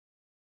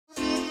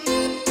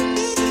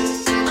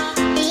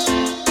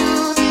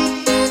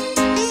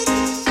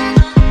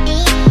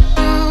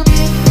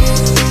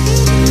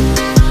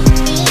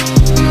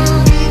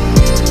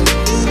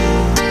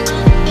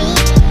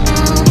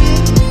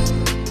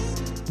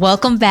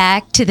Welcome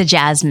back to the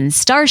Jasmine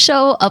Star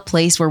Show, a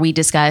place where we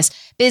discuss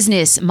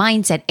business,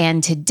 mindset,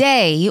 and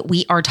today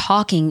we are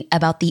talking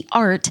about the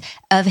art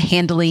of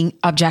handling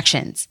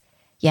objections.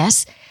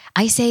 Yes,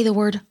 I say the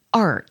word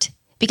art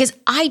because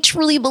I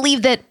truly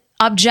believe that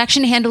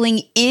objection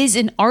handling is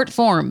an art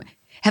form.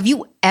 Have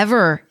you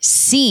ever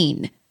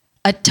seen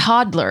a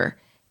toddler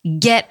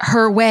get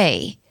her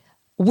way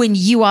when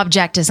you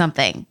object to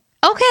something?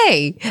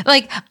 Okay,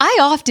 I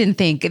often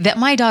think that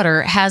my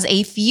daughter has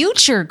a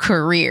future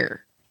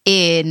career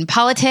in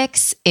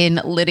politics, in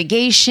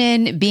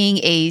litigation, being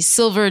a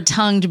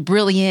silver-tongued,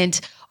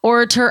 brilliant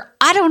orator.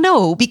 I don't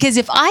know, because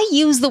if I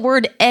use the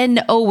word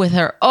N-O with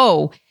her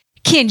O,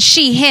 can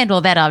she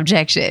handle that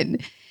objection?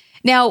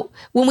 Now,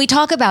 when we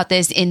talk about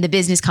this in the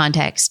business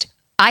context,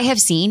 I have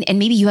seen, and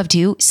maybe you have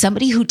too,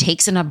 somebody who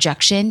takes an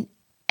objection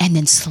and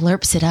then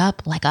slurps it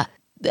up like a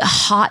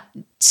hot,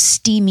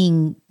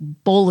 steaming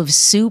bowl of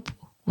soup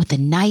with a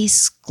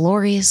nice,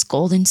 glorious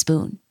golden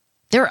spoon.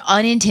 They're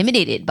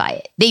unintimidated by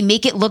it. They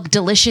make it look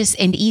delicious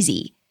and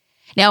easy.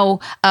 Now,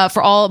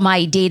 for all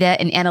my data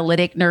and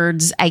analytic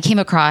nerds, I came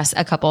across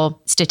a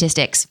couple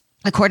statistics.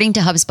 According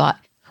to HubSpot,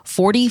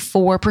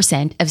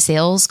 44% of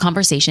sales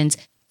conversations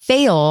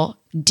fail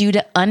due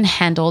to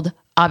unhandled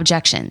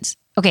objections.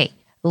 Okay,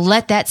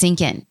 let that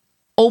sink in.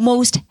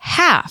 Almost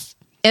half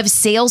of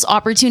sales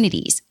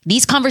opportunities,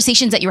 these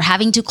conversations that you're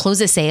having to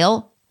close a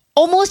sale,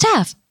 almost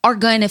half are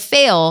going to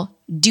fail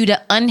due to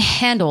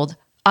unhandled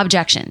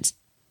objections.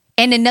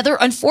 And another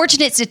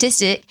unfortunate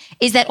statistic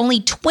is that only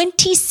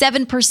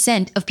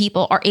 27% of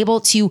people are able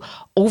to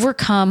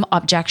overcome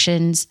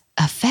objections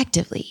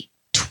effectively.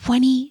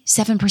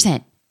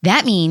 27%.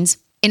 That means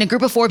in a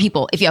group of 4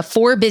 people, if you have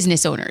 4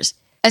 business owners,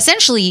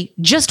 essentially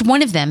just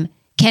one of them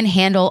can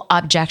handle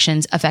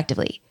objections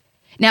effectively.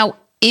 Now,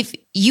 if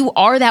you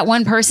are that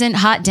one person,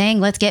 hot dang,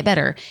 let's get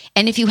better.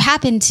 And if you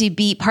happen to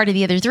be part of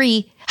the other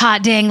 3,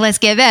 hot dang, let's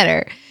get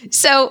better.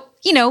 So,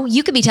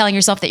 you could be telling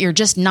yourself that you're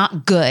just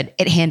not good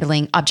at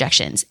handling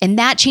objections. And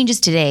that changes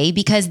today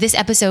because this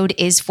episode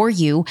is for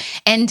you.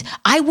 And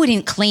I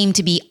wouldn't claim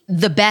to be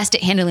the best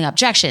at handling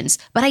objections,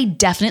 but I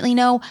definitely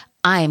know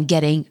I am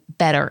getting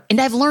better.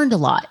 And I've learned a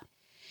lot.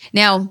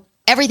 Now,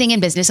 everything in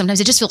business, sometimes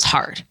it just feels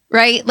hard,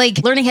 right? Like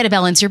learning how to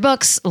balance your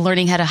books,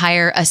 learning how to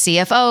hire a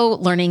CFO,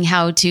 learning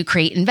how to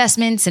create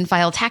investments and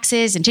file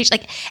taxes and change.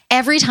 Like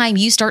every time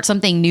you start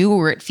something new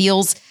or it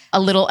feels a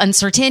little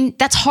uncertain,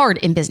 that's hard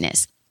in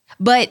business.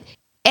 But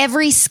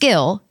every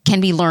skill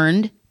can be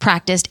learned,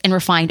 practiced, and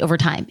refined over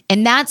time.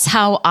 And that's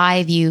how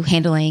I view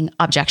handling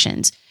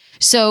objections.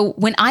 So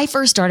when I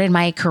first started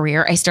my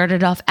career, I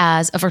started off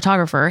as a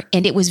photographer,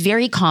 and it was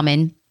very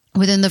common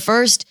within the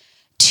first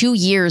 2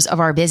 years of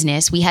our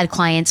business, we had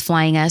clients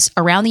flying us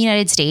around the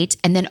United States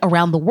and then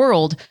around the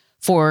world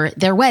for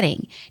their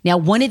wedding. Now,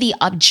 one of the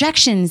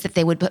objections that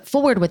they would put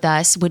forward with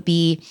us would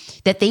be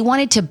that they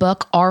wanted to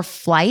book our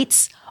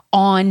flights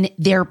on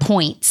their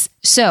points.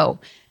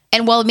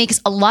 And while it makes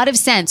a lot of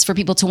sense for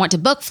people to want to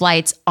book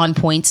flights on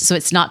points so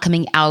it's not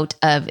coming out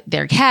of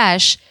their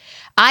cash,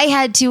 I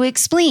had to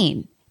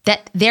explain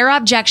that their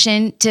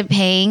objection to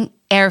paying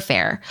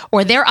airfare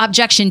or their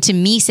objection to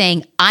me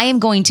saying, I am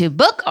going to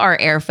book our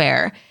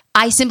airfare,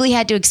 I simply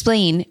had to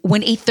explain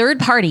when a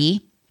third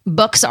party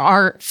books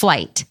our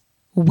flight,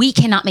 we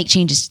cannot make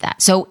changes to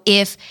that. So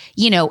if,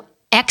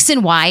 X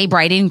and Y,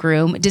 bride and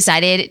groom,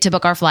 decided to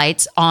book our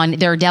flights on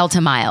their Delta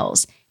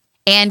miles,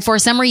 and for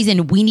some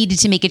reason we needed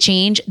to make a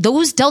change,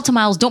 those Delta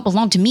miles don't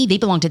belong to me, they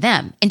belong to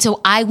them. And so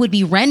I would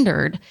be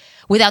rendered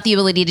without the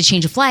ability to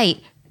change a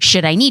flight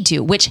should I need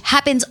to, which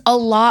happens a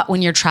lot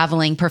when you're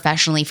traveling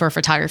professionally for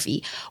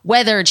photography.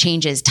 Weather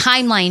changes,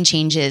 timeline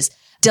changes,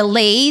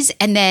 delays,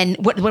 and then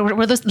what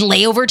were those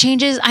layover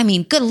changes? I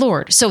mean, good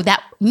Lord. So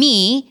that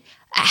me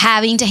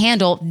having to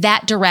handle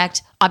that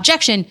direct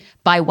objection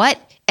by what?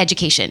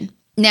 Education.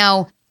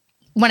 Now,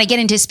 when I get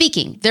into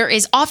speaking, there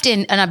is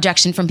often an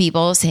objection from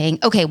people saying,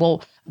 okay,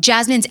 well,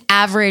 Jasmine's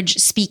average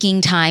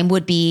speaking time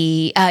would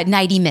be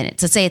 90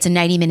 minutes. Let's say it's a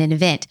 90-minute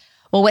event.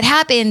 Well, what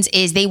happens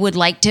is they would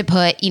like to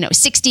put,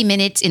 60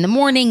 minutes in the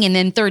morning and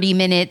then 30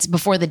 minutes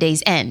before the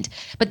day's end.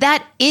 But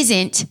that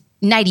isn't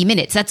 90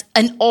 minutes. That's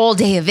an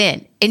all-day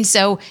event. And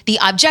so the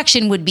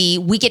objection would be,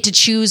 we get to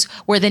choose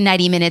where the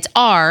 90 minutes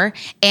are.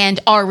 And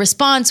our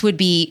response would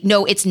be,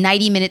 no, it's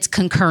 90 minutes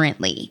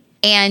concurrently.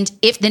 And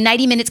if the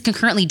 90 minutes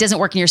concurrently doesn't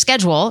work in your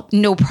schedule,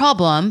 no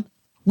problem.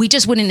 We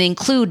just wouldn't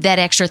include that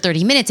extra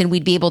 30 minutes and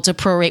we'd be able to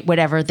prorate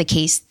whatever the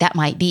case that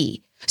might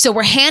be. So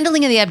we're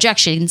handling the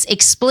objections,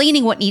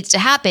 explaining what needs to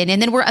happen,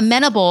 and then we're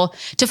amenable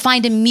to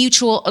find a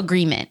mutual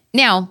agreement.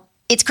 Now,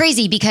 it's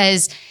crazy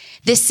because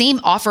this same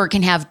offer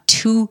can have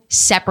 2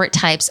 separate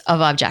types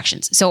of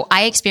objections. So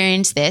I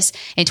experienced this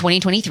in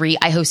 2023.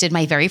 I hosted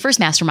my very first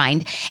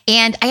mastermind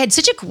and I had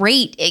such a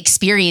great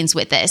experience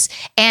with this.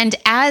 And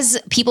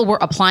as people were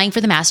applying for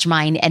the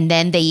mastermind and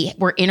then they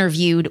were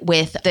interviewed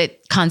with the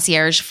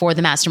concierge for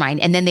the mastermind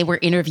and then they were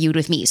interviewed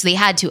with me. So they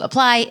had to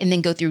apply and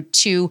then go through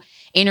 2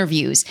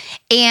 interviews.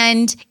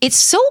 And it's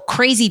so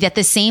crazy that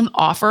the same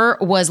offer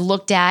was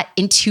looked at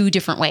in two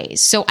different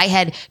ways. So I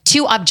had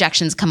two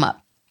objections come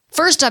up.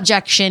 First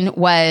objection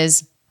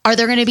was, are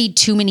there going to be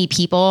too many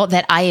people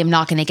that I am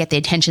not going to get the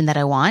attention that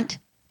I want?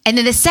 And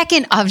then the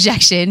second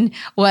objection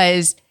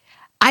was,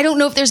 I don't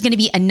know if there's going to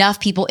be enough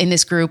people in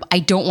this group. I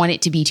don't want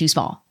it to be too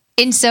small.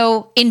 And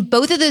so in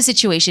both of those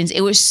situations,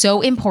 it was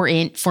so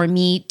important for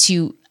me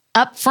to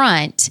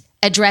upfront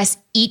address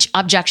each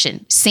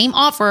objection. Same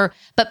offer,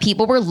 but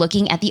people were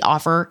looking at the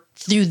offer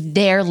through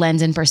their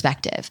lens and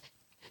perspective.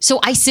 So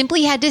I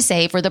simply had to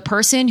say, for the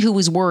person who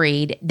was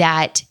worried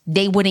that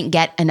they wouldn't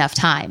get enough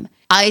time,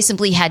 I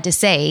simply had to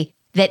say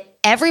that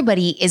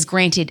everybody is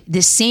granted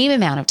the same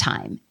amount of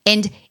time.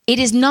 And it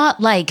is not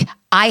like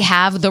I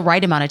have the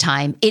right amount of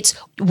time. It's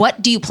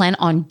what do you plan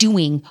on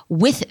doing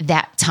with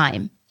that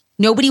time?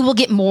 Nobody will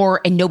get more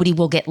and nobody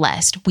will get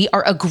less. We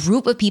are a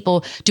group of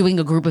people doing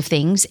a group of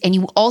things. And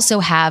you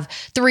also have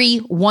 3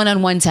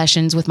 one-on-one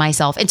sessions with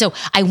myself. And so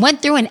I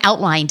went through and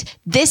outlined,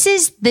 this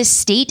is the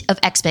state of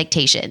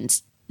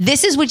expectations.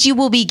 This is what you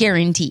will be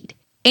guaranteed.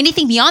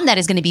 Anything beyond that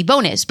is going to be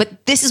bonus,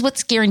 but this is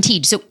what's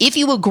guaranteed. So if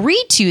you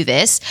agree to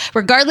this,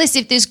 regardless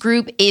if this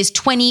group is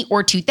 20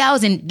 or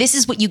 2,000, this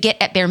is what you get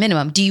at bare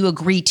minimum. Do you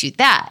agree to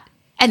that?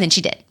 And then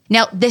she did.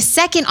 Now, the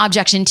second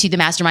objection to the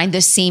mastermind,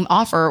 the same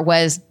offer,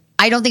 was,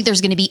 I don't think there's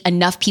going to be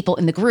enough people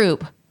in the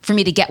group for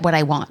me to get what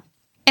I want.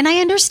 And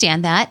I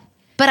understand that,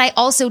 but I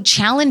also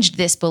challenged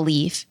this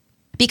belief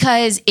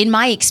because in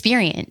my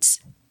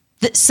experience,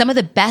 some of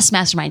the best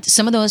masterminds,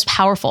 some of the most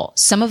powerful,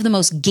 some of the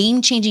most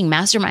game-changing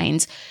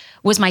masterminds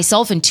was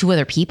myself and 2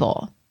 other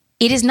people.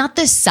 It is not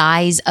the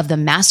size of the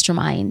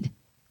mastermind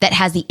that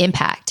has the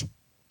impact.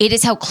 It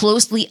is how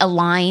closely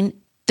aligned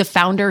the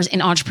founders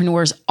and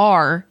entrepreneurs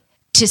are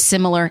to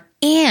similar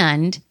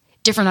and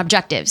different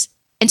objectives.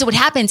 And so what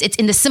happens, it's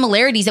in the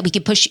similarities that we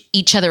can push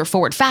each other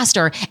forward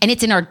faster. And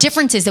it's in our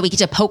differences that we get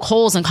to poke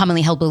holes in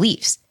commonly held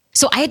beliefs.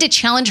 So I had to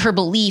challenge her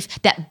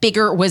belief that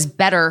bigger was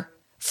better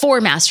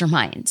for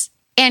masterminds.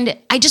 And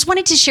I just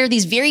wanted to share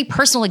these very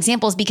personal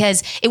examples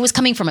because it was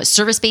coming from a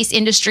service-based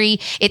industry.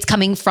 It's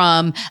coming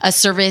from a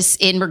service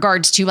in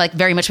regards to like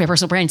very much my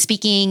personal brand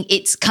speaking.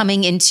 It's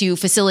coming into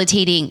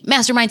facilitating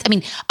masterminds. I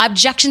mean,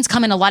 objections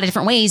come in a lot of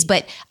different ways,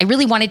 but I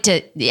really wanted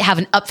to have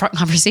an upfront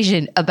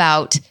conversation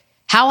about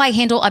how I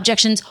handle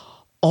objections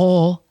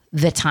all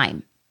the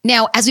time.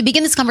 Now, as we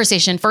begin this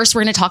conversation, first,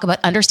 we're going to talk about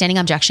understanding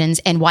objections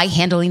and why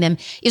handling them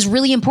is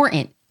really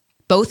important,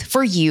 both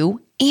for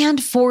you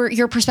and for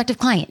your prospective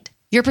client,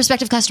 your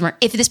prospective customer.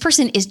 If this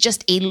person is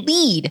just a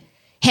lead,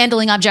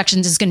 handling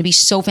objections is going to be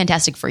so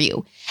fantastic for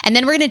you. And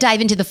then we're going to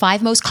dive into the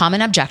 5 most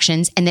common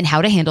objections and then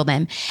how to handle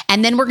them.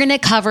 And then we're going to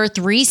cover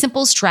 3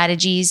 simple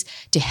strategies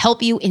to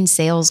help you in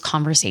sales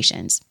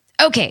conversations.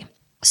 Okay,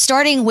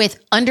 starting with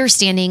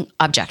understanding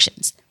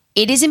objections.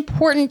 It is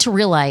important to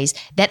realize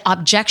that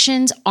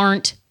objections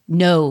aren't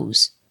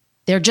no's.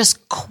 They're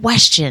just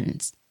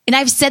questions. And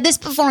I've said this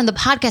before on the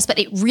podcast, but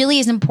it really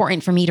is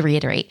important for me to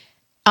reiterate.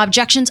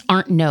 Objections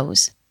aren't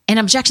no's, and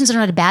objections are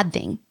not a bad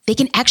thing. They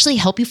can actually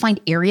help you find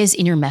areas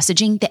in your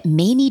messaging that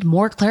may need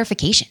more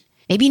clarification.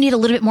 Maybe you need a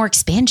little bit more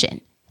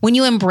expansion. When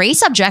you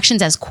embrace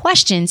objections as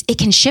questions, it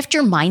can shift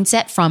your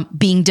mindset from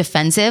being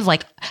defensive,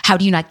 like, how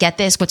do you not get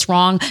this? What's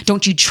wrong?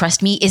 Don't you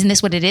trust me? Isn't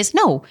this what it is?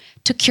 No,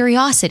 to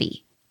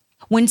curiosity.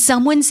 When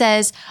someone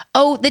says,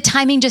 oh, the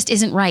timing just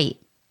isn't right,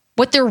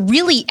 what they're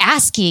really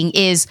asking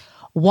is,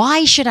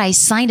 why should I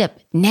sign up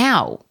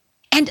now?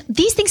 And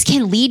these things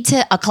can lead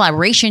to a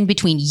collaboration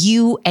between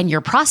you and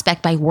your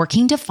prospect by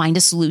working to find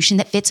a solution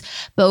that fits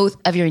both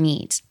of your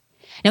needs.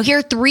 Now, here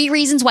are 3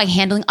 reasons why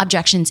handling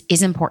objections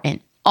is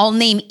important. I'll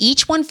name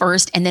each one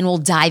first, and then we'll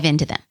dive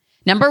into them.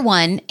 Number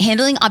 1,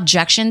 handling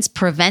objections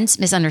prevents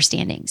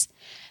misunderstandings.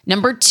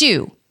 Number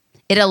 2,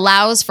 it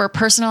allows for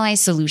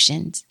personalized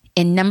solutions.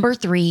 And number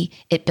 3,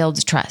 it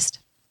builds trust.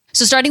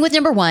 So starting with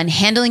number 1,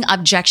 handling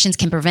objections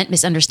can prevent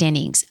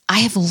misunderstandings. I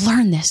have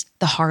learned this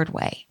the hard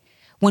way.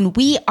 When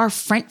we are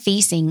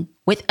front-facing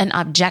with an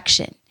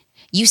objection,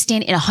 you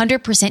stand in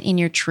 100% in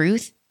your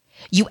truth.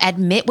 You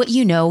admit what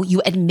you know,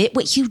 you admit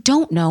what you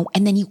don't know,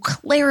 and then you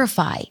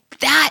clarify.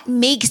 That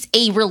makes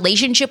a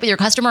relationship with your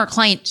customer or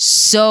client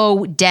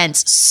so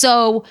dense,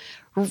 so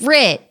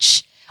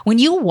rich. When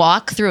you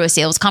walk through a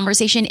sales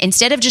conversation,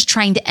 instead of just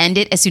trying to end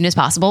it as soon as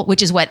possible,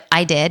 which is what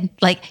I did,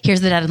 like, here's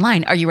the dotted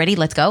line. Are you ready?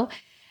 Let's go.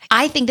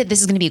 I think that this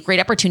is going to be a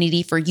great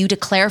opportunity for you to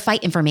clarify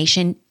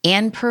information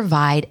and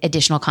provide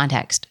additional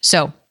context.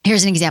 So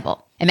here's an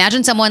example.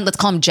 Imagine someone, let's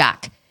call him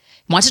Jack,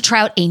 wants to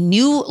try out a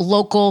new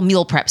local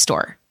meal prep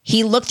store.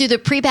 He looked through the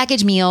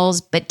prepackaged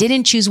meals, but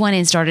didn't choose one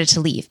and started to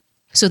leave.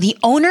 So the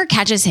owner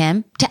catches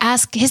him to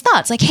ask his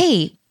thoughts, like,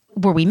 hey,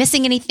 were we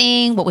missing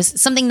anything? What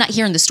was something not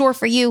here in the store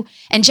for you?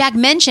 And Jack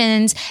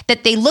mentions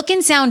that they look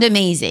and sound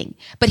amazing,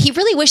 but he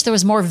really wished there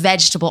was more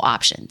vegetable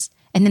options.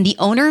 And then the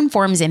owner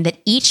informs him that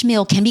each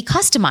meal can be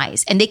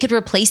customized and they could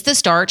replace the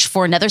starch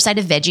for another side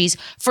of veggies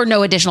for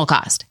no additional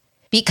cost.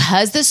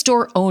 Because the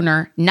store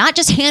owner not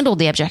just handled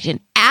the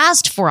objection,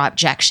 asked for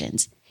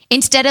objections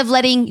instead of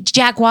letting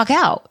Jack walk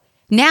out.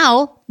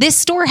 Now, this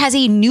store has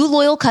a new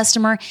loyal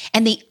customer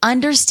and they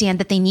understand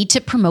that they need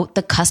to promote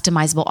the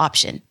customizable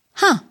option.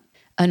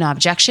 An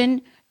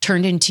objection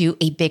turned into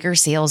a bigger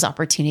sales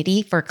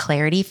opportunity for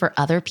clarity for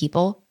other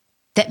people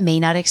that may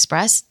not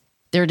express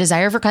their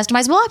desire for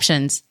customizable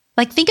options.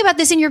 Like, think about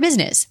this in your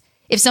business.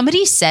 If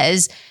somebody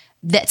says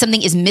that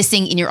something is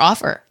missing in your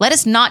offer, let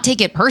us not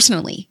take it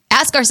personally.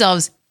 Ask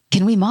ourselves,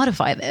 can we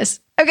modify this?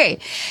 Okay,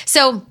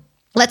 so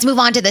let's move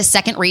on to the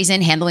second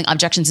reason handling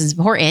objections is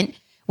important,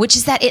 which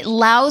is that it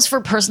allows for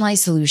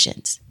personalized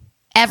solutions.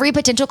 Every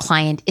potential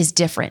client is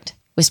different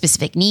with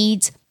specific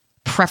needs,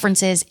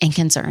 preferences, and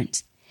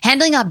concerns.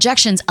 Handling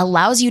objections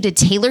allows you to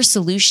tailor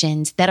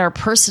solutions that are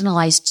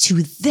personalized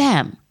to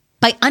them.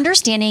 By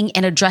understanding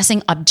and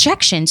addressing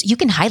objections, you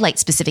can highlight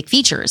specific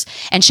features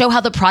and show how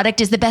the product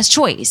is the best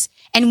choice.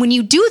 And when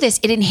you do this,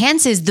 it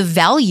enhances the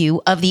value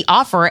of the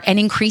offer and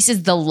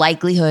increases the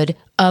likelihood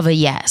of a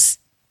yes.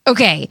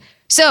 Okay,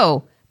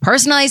 so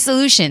personalized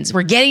solutions,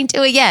 we're getting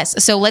to a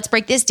yes. So let's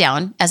break this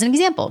down as an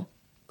example.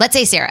 Let's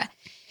say Sarah.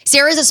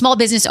 Sarah is a small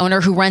business owner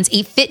who runs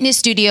a fitness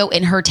studio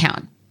in her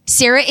town.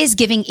 Sarah is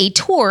giving a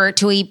tour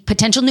to a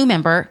potential new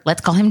member,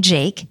 let's call him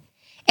Jake,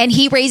 and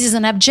he raises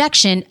an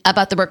objection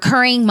about the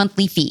recurring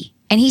monthly fee.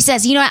 And he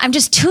says, I'm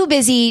just too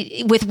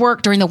busy with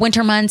work during the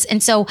winter months,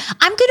 and so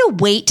I'm going to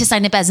wait to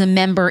sign up as a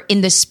member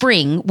in the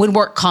spring when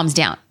work calms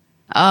down.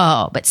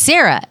 Oh, but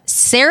Sarah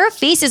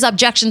faces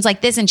objections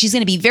like this, and she's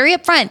going to be very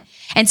upfront.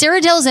 And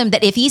Sarah tells him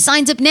that if he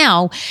signs up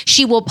now,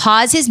 she will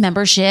pause his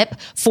membership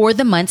for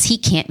the months he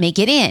can't make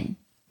it in.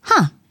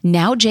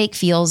 Now Jake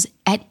feels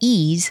at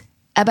ease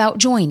about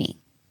joining.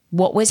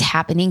 What was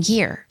happening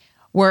here?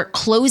 We're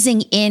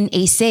closing in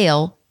a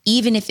sale,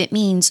 even if it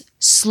means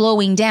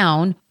slowing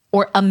down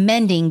or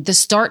amending the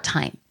start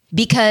time,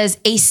 because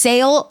a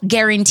sale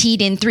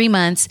guaranteed in 3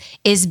 months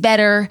is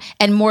better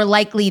and more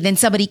likely than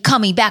somebody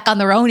coming back on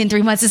their own in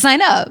 3 months to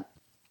sign up.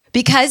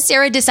 Because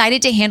Sarah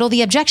decided to handle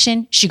the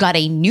objection, she got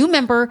a new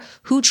member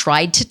who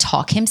tried to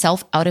talk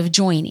himself out of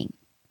joining.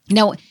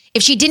 Now,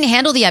 if she didn't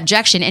handle the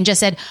objection and just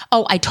said,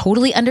 I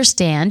totally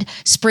understand,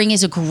 spring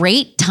is a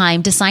great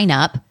time to sign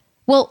up,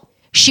 well,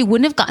 she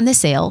wouldn't have gotten the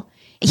sale.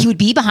 He would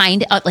be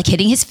behind,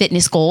 hitting his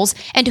fitness goals.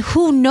 And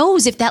who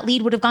knows if that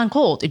lead would have gone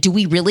cold? Do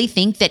we really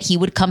think that he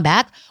would come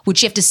back? Would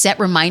she have to set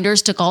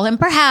reminders to call him?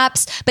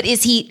 Perhaps. But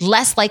is he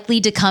less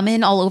likely to come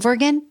in all over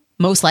again?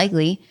 Most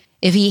likely.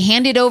 If he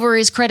handed over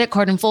his credit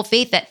card in full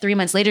faith that 3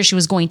 months later she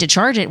was going to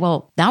charge it,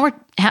 well, now we're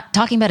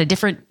talking about a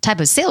different type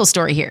of sales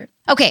story here.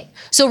 Okay,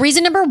 so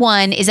reason number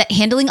 1 is that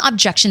handling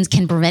objections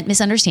can prevent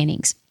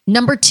misunderstandings.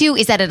 Number 2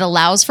 is that it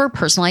allows for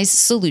personalized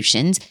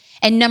solutions.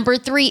 And number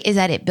 3 is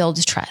that it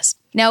builds trust.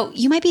 Now,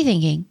 you might be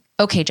thinking,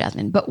 okay,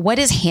 Jasmine, but what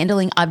does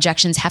handling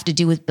objections have to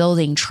do with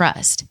building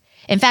trust?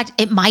 In fact,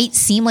 it might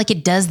seem like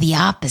it does the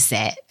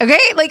opposite.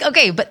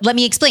 Okay, but let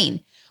me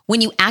explain.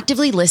 When you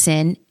actively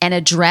listen and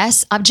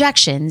address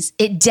objections,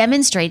 it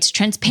demonstrates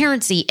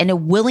transparency and a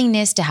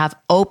willingness to have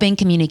open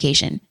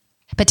communication.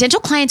 Potential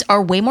clients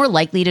are way more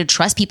likely to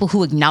trust people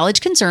who acknowledge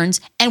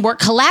concerns and work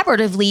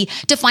collaboratively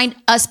to find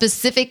a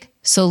specific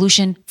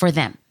solution for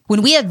them.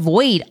 When we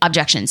avoid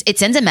objections, it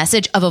sends a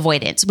message of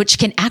avoidance, which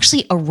can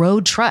actually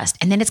erode trust.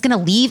 And then it's going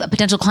to leave a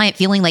potential client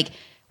feeling like,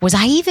 was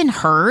I even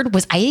heard?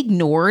 Was I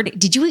ignored?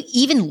 Did you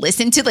even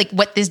listen to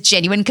what this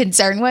genuine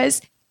concern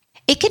was?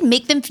 It can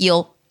make them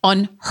feel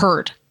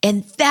unheard.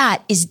 And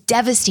that is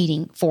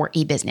devastating for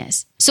a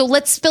business. So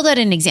let's build out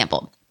an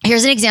example.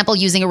 Here's an example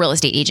using a real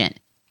estate agent.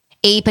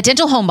 A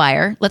potential home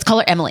buyer, let's call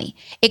her Emily,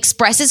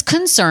 expresses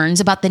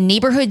concerns about the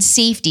neighborhood's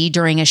safety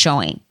during a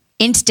showing.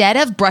 Instead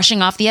of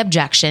brushing off the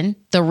objection,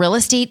 the real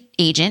estate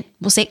agent,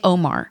 we'll say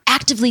Omar,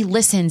 actively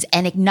listens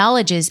and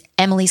acknowledges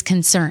Emily's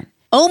concern.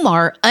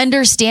 Omar,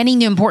 understanding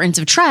the importance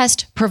of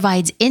trust,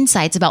 provides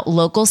insights about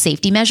local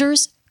safety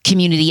measures,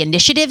 community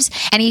initiatives,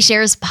 and he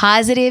shares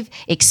positive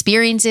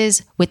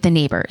experiences with the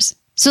neighbors.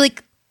 So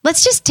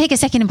let's just take a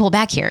second and pull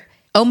back here.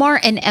 Omar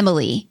and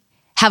Emily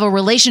have a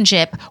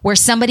relationship where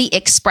somebody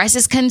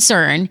expresses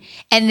concern,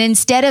 and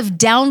instead of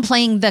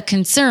downplaying the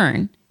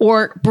concern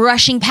or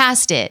brushing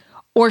past it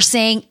or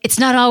saying it's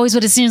not always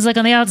what it seems like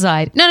on the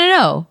outside.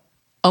 No.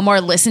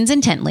 Omar listens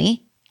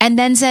intently and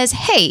then says,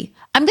 hey,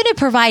 I'm going to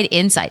provide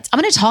insights. I'm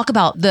going to talk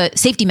about the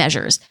safety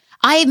measures.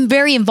 I am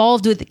very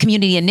involved with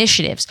community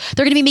initiatives.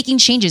 They're going to be making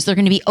changes. They're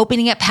going to be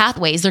opening up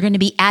pathways. They're going to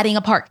be adding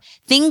a park.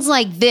 Things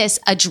like this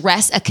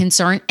address a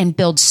concern and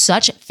build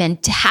such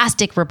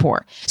fantastic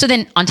rapport. So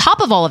then on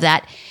top of all of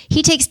that,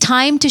 he takes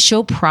time to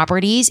show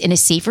properties in a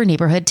safer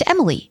neighborhood to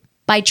Emily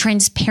by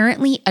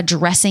transparently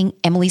addressing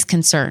Emily's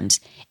concerns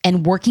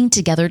and working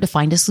together to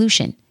find a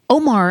solution.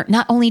 Omar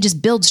not only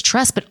just builds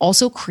trust, but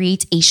also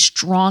creates a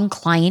strong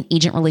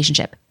client-agent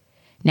relationship.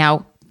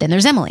 Now, then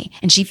there's Emily,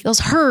 and she feels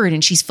heard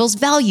and she feels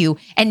value.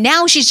 And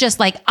now she's just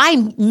like,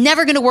 I'm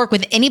never going to work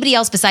with anybody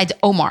else besides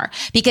Omar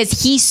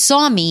because he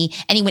saw me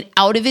and he went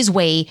out of his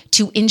way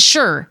to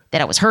ensure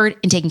that I was heard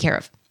and taken care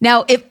of.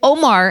 Now, if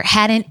Omar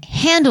hadn't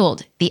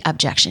handled the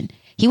objection,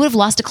 he would have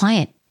lost a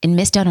client and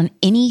missed out on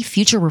any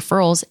future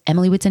referrals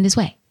Emily would send his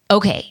way.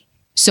 Okay,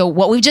 So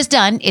what we've just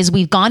done is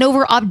we've gone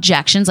over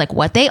objections, like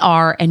what they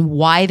are and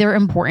why they're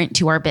important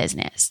to our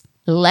business.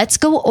 Let's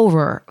go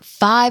over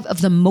 5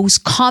 of the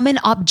most common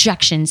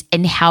objections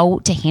and how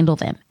to handle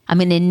them. I'm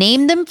going to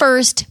name them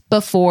first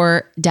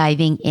before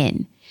diving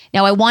in.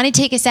 Now, I want to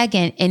take a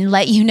second and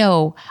let you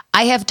know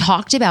I have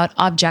talked about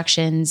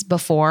objections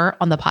before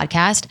on the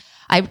podcast.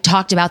 I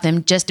talked about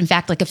them just, in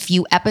fact, like a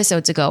few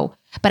episodes ago.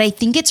 But I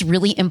think it's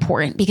really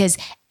important because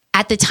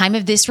at the time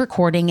of this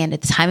recording and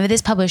at the time of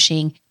this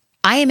publishing,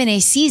 I am in a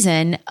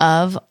season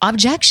of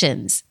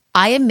objections.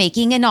 I am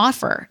making an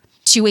offer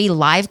to a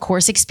live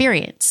course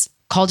experience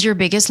called Your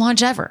Biggest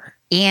Launch Ever.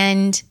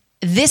 And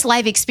this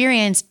live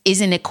experience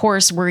isn't a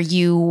course where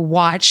you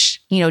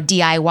watch,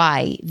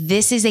 DIY.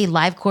 This is a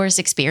live course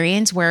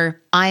experience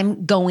where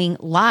I'm going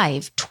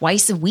live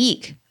twice a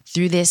week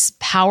through this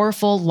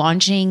powerful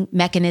launching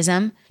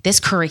mechanism, this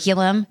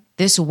curriculum,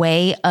 this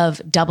way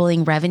of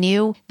doubling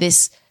revenue,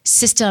 this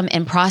system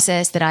and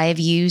process that I have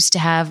used to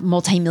have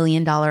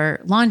multi-million-dollar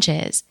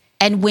launches.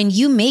 And when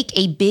you make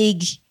a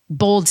big,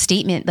 bold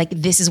statement like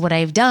this is what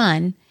I've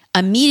done,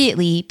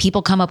 immediately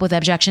people come up with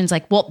objections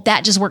like, well,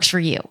 that just works for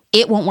you.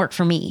 It won't work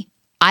for me.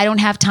 I don't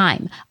have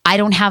time. I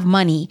don't have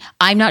money.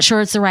 I'm not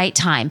sure it's the right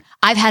time.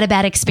 I've had a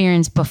bad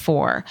experience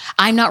before.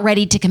 I'm not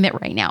ready to commit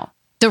right now.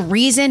 The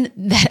reason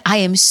that I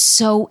am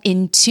so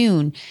in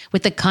tune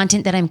with the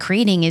content that I'm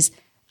creating is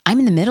I'm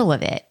in the middle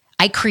of it.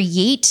 I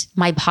create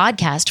my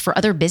podcast for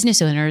other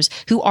business owners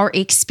who are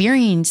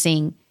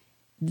experiencing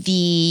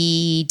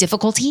the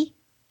difficulty,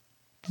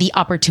 the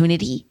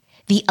opportunity,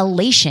 the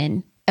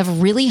elation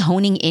of really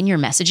honing in your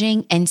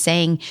messaging and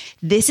saying,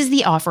 this is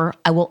the offer.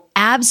 I will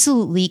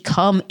absolutely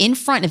come in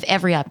front of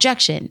every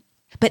objection,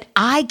 but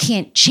I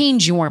can't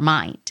change your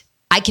mind.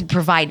 I can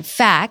provide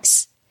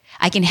facts.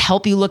 I can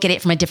help you look at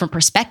it from a different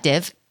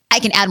perspective. I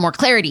can add more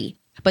clarity,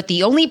 but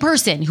the only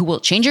person who will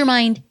change your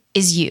mind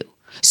is you.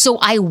 So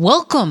I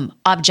welcome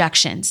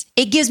objections.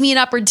 It gives me an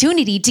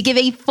opportunity to give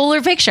a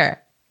fuller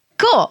picture.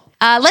 Cool.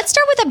 Let's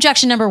start with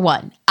objection number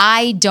 1.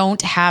 I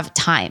don't have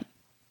time.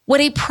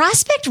 What a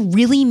prospect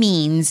really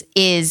means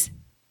is,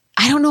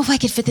 I don't know if I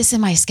could fit this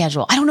in my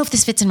schedule. I don't know if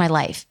this fits in my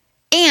life.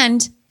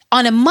 And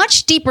on a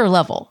much deeper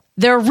level,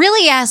 they're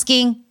really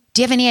asking,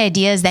 do you have any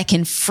ideas that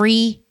can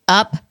free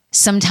up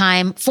some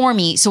time for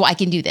me so I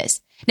can do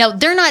this? Now,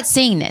 they're not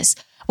saying this.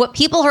 What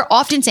people are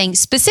often saying,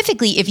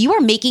 specifically, if you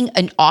are making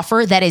an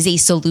offer that is a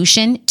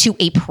solution to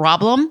a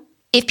problem,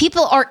 if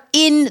people are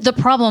in the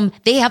problem,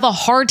 they have a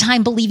hard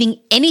time believing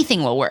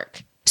anything will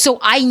work. So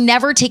I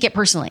never take it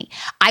personally.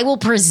 I will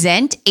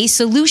present a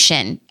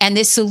solution, and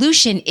this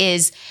solution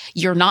is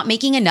you're not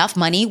making enough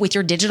money with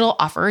your digital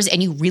offers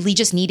and you really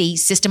just need a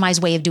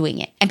systemized way of doing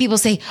it. And people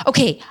say,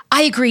 okay,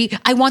 I agree.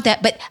 I want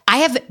that, but I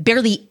have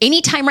barely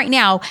any time right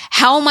now.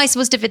 How am I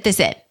supposed to fit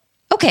this in?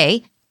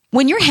 Okay.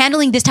 When you're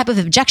handling this type of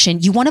objection,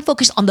 you want to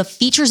focus on the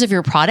features of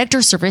your product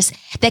or service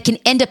that can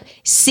end up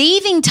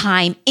saving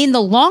time in the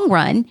long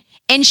run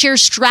and share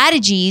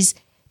strategies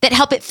that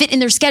help it fit in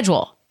their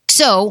schedule.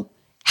 So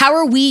how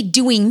are we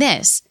doing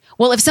this?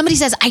 Well, if somebody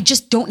says, I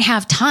just don't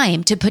have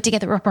time to put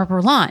together a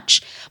proper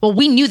launch, well,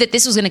 we knew that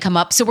this was going to come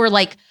up. So we're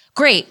like,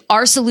 great,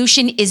 our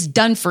solution is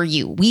done for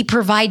you. We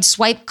provide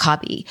swipe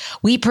copy.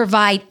 We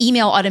provide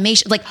email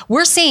automation. Like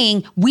we're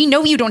saying, we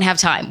know you don't have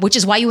time, which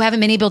is why you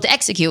haven't been able to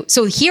execute.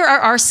 So here are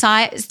our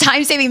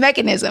time-saving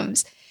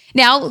mechanisms.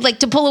 Now, like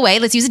to pull away,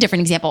 let's use a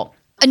different example.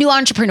 A new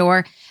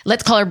entrepreneur,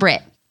 let's call her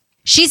Britt.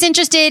 She's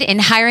interested in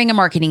hiring a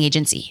marketing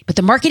agency, but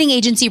the marketing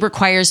agency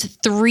requires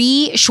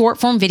 3 short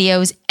form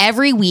videos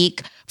every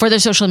week for their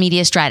social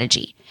media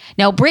strategy.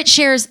 Now, Britt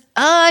shares, she's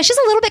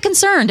a little bit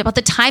concerned about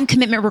the time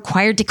commitment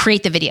required to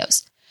create the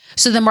videos.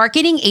 So the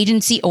marketing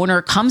agency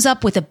owner comes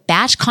up with a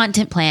batch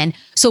content plan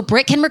so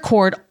Britt can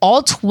record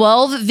all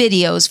 12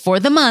 videos for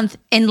the month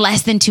in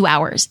less than 2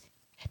 hours.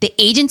 The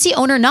agency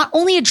owner not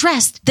only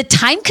addressed the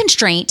time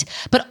constraint,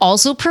 but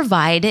also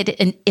provided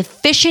an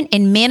efficient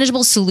and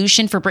manageable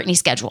solution for Brittany's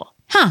schedule.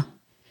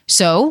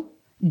 So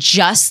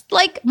just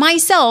like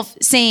myself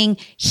saying,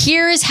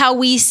 here's how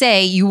we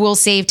say you will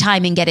save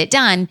time and get it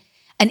done,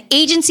 an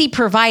agency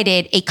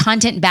provided a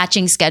content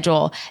batching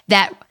schedule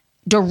that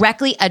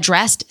directly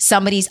addressed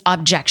somebody's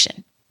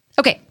objection.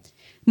 Okay,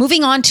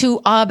 moving on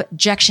to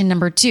objection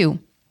number 2.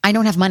 I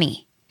don't have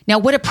money. Now,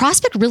 what a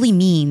prospect really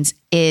means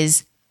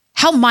is,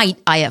 how might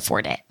I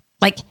afford it?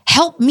 Like,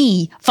 help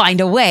me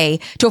find a way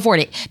to afford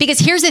it. Because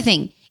here's the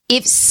thing.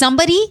 If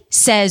somebody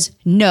says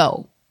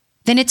no,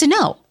 then it's a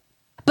no.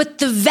 But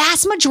the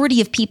vast majority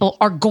of people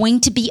are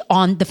going to be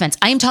on the fence.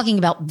 I am talking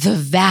about the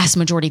vast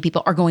majority of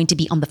people are going to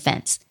be on the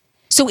fence.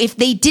 So if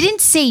they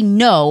didn't say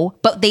no,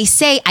 but they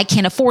say, I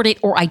can't afford it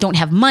or I don't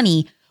have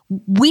money,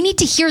 we need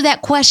to hear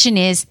that question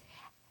is,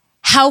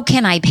 how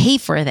can I pay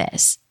for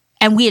this?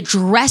 And we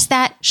address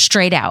that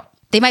straight out.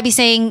 They might be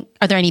saying,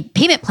 are there any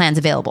payment plans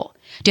available?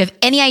 Do you have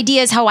any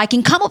ideas how I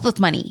can come up with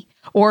money?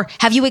 Or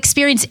have you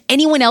experienced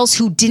anyone else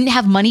who didn't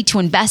have money to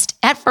invest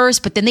at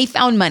first, but then they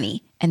found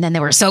money and then they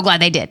were so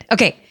glad they did?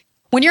 Okay.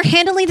 When you're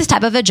handling this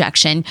type of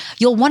objection,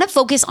 you'll want to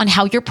focus on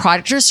how your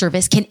product or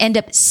service can end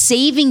up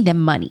saving them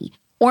money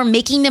or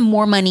making them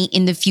more money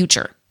in the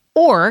future.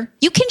 Or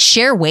you can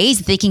share ways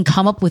that they can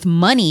come up with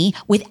money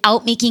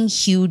without making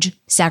huge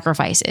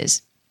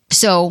sacrifices.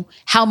 So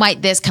how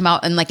might this come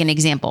out in like an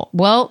example?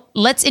 Well,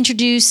 let's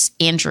introduce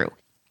Andrew.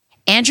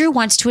 Andrew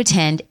wants to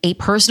attend a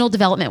personal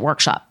development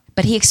workshop,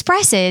 but he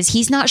expresses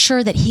he's not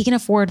sure that he can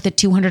afford the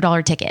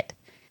 $200 ticket.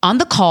 On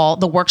the call,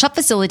 the workshop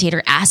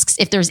facilitator asks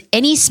if there's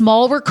any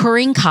small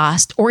recurring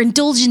cost or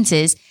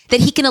indulgences that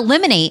he can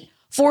eliminate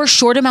for a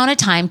short amount of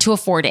time to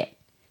afford it.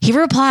 He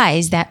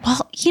replies that,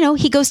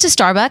 he goes to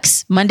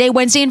Starbucks Monday,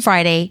 Wednesday, and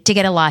Friday to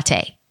get a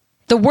latte.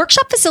 The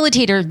workshop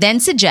facilitator then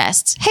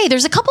suggests, hey,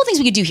 there's a couple of things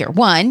we could do here.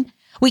 One,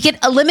 we could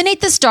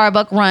eliminate the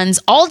Starbucks runs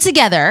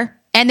altogether,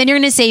 and then you're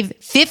going to save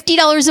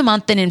 $50 a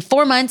month, and in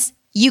 4 months,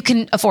 you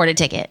can afford a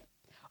ticket.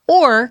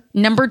 Or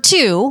number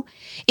two,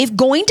 if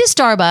going to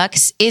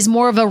Starbucks is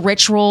more of a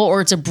ritual or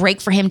it's a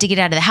break for him to get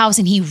out of the house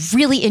and he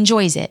really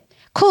enjoys it,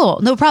 cool,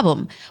 no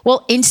problem.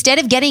 Well, instead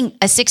of getting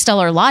a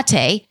 $6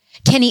 latte,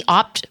 can he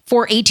opt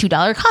for a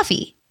 $2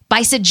 coffee?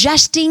 By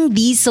suggesting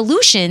these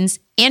solutions,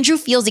 Andrew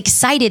feels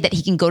excited that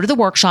he can go to the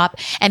workshop.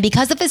 And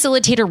because the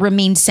facilitator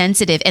remains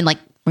sensitive and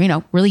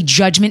really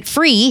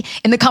judgment-free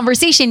in the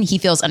conversation, he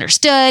feels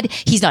understood.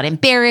 He's not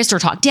embarrassed or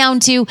talked down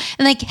to.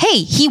 And hey,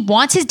 he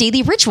wants his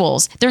daily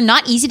rituals. They're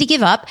not easy to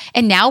give up.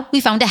 And now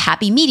we found a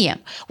happy medium.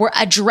 We're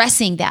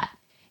addressing that.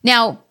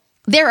 Now,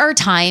 there are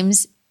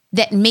times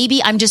that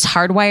maybe I'm just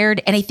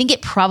hardwired. And I think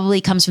it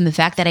probably comes from the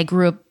fact that I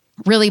grew up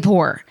really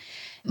poor.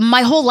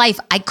 My whole life,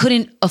 I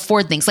couldn't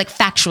afford things,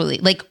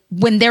 factually.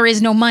 When there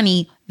is no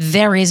money,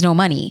 there is no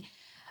money.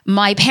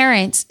 My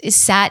parents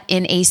sat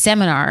in a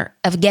seminar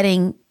of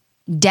getting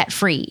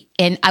debt-free.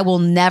 And I will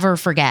never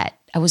forget,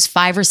 I was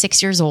 5 or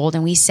 6 years old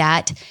and we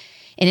sat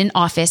in an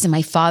office and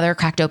my father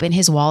cracked open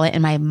his wallet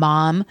and my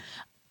mom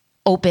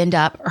opened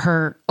up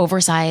her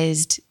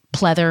oversized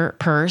pleather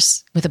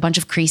purse with a bunch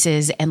of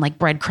creases and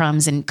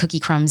breadcrumbs and cookie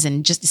crumbs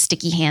and just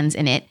sticky hands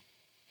in it.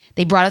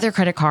 They brought out their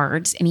credit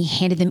cards and he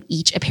handed them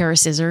each a pair of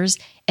scissors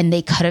and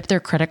they cut up their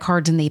credit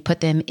cards and they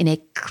put them in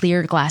a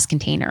clear glass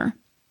container.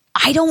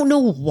 I don't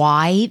know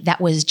why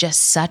that was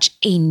just such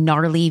a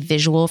gnarly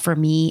visual for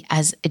me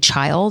as a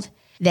child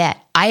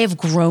that I have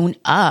grown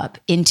up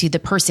into the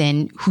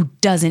person who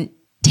doesn't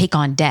take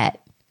on debt.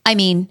 I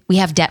mean, we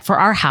have debt for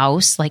our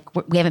house,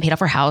 we haven't paid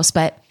off our house,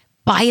 but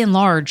by and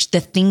large,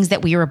 the things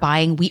that we are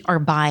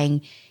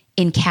buying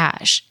in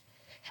cash.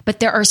 But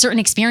there are certain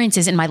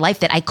experiences in my life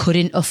that I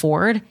couldn't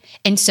afford.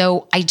 And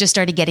so I just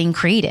started getting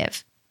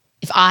creative.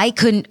 If I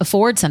couldn't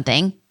afford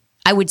something,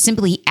 I would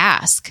simply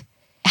ask,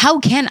 how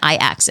can I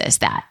access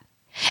that?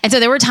 And so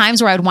there were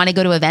times where I would want to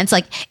go to events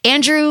like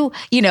Andrew,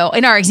 in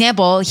our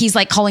example, he's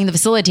calling the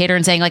facilitator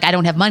and saying I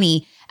don't have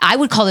money. I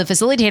would call the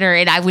facilitator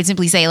and I would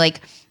simply say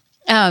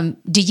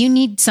do you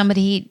need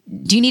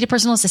a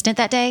personal assistant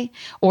that day?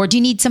 Or do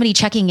you need somebody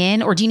checking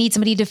in? Or do you need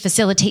somebody to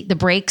facilitate the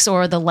breaks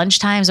or the lunch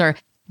times? Or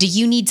do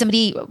you need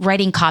somebody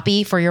writing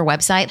copy for your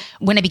website?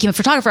 When I became a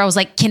photographer, I was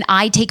like, can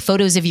I take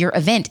photos of your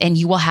event and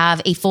you will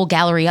have a full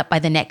gallery up by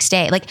the next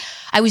day?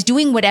 I was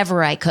doing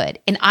whatever I could.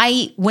 And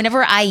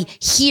whenever I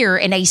hear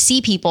and I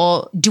see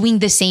people doing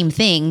the same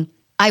thing,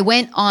 I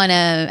went on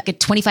a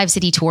 25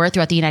 city tour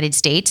throughout the United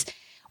States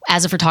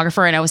as a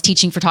photographer and I was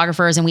teaching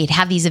photographers and we'd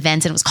have these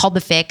events and it was called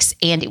The Fix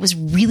and it was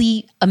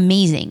really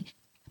amazing.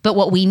 But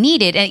what we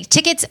needed, and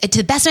tickets, to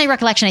the best of my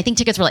recollection, I think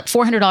tickets were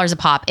 $400 a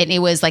pop and it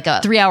was a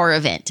 3-hour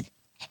event.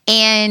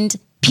 And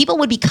people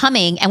would be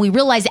coming and we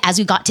realized that as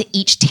we got to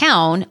each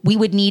town, we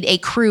would need a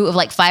crew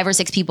of 5 or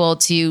 6 people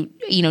to,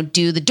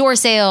 do the door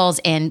sales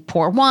and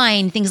pour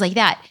wine, things like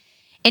that.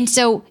 And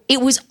so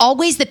it was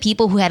always the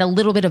people who had a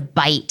little bit of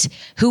bite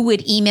who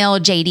would email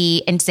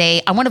JD and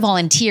say, I want to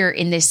volunteer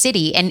in this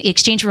city. And in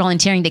exchange for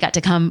volunteering, they got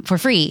to come for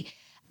free.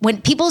 When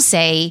people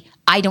say,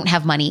 I don't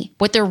have money,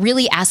 what they're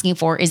really asking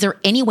for is there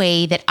any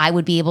way that I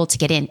would be able to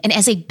get in? And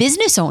as a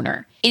business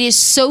owner, it is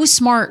so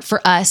smart for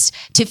us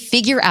to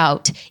figure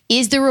out,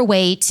 is there a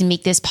way to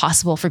make this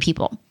possible for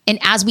people? And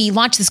as we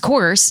launched this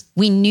course,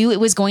 we knew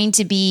it was going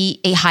to be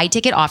a high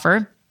ticket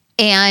offer.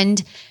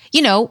 And,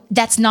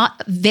 that's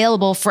not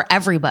available for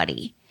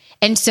everybody.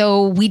 And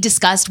so we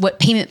discussed what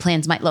payment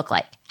plans might look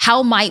like.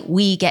 How might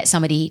we get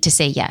somebody to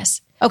say yes?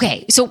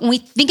 Okay, so when we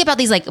think about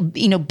these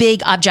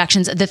big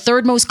objections, the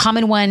third most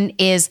common one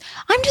is,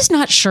 I'm just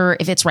not sure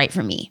if it's right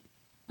for me.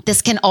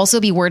 This can also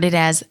be worded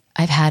as,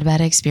 I've had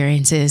bad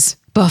experiences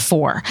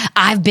before.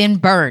 I've been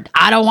burned.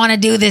 I don't want to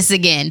do this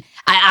again.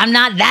 I'm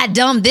not that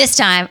dumb this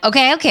time.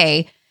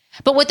 Okay.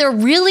 But what they're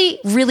really,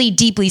 really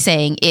deeply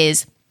saying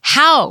is,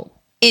 how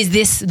is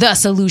this the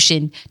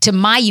solution to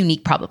my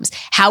unique problems?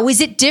 How is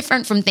it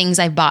different from things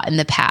I've bought in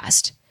the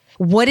past?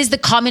 What is the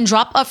common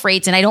drop-off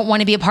rates? And I don't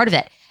want to be a part of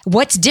that.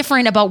 What's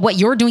different about what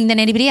you're doing than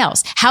anybody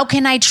else? How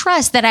can I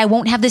trust that I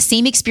won't have the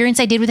same experience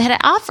I did with that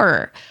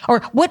offer? Or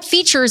what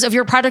features of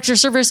your product or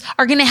service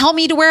are going to help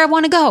me to where I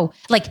want to go?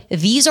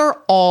 These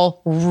are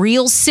all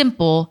real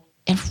simple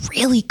and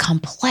really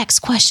complex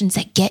questions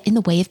that get in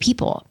the way of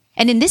people.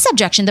 And in this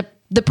objection,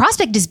 the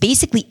prospect is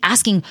basically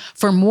asking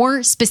for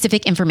more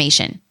specific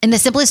information. In the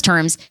simplest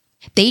terms,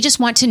 they just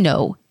want to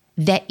know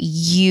that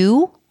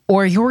you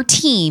or your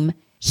team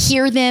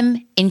hear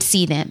them and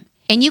see them.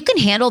 And you can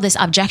handle this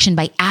objection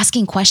by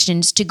asking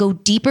questions to go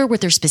deeper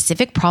with their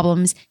specific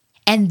problems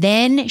and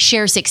then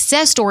share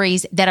success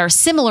stories that are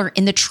similar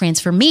in the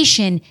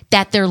transformation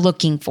that they're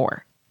looking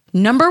for.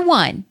 Number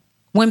one,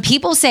 when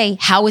people say,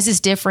 how is this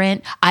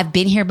different? I've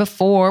been here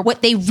before.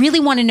 What they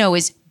really want to know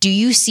is, do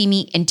you see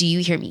me and do you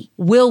hear me?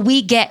 Will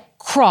we get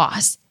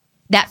cross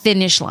that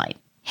finish line?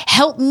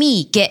 Help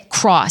me get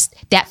crossed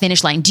that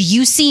finish line. Do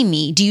you see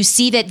me? Do you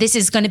see that this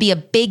is going to be a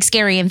big,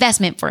 scary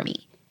investment for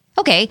me?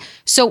 Okay,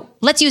 so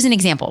let's use an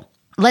example.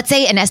 Let's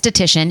say an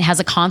esthetician has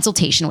a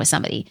consultation with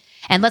somebody,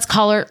 and let's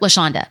call her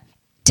LaShonda,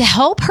 to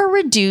help her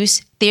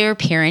reduce their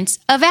appearance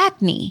of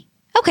acne.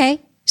 Okay,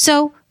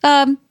 so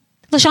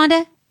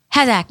LaShonda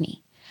has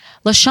acne.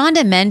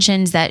 LaShonda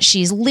mentions that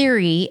she's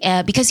leery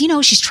because,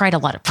 she's tried a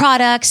lot of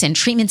products and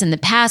treatments in the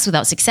past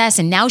without success,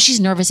 and now she's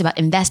nervous about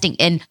investing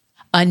in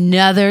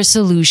another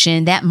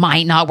solution that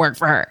might not work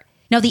for her.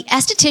 Now, the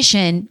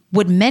esthetician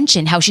would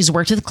mention how she's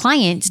worked with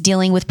clients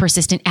dealing with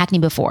persistent acne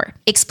before,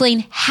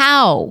 explain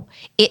how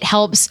it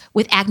helps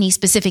with acne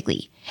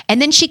specifically,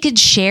 and then she could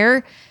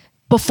share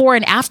before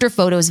and after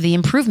photos of the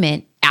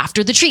improvement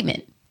after the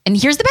treatment. And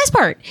here's the best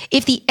part.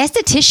 If the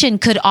esthetician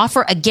could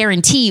offer a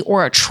guarantee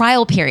or a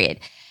trial period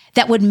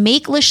that would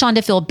make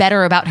LaShonda feel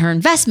better about her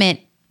investment,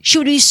 she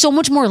would be so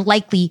much more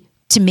likely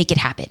to make it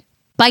happen.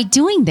 By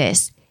doing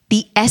this,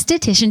 the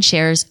esthetician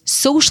shares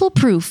social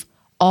proof,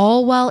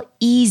 all while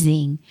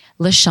easing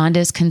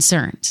LaShonda's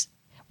concerns.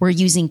 We're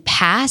using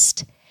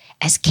past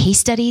as case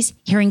studies,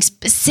 hearing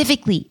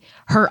specifically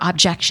her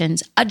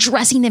objections,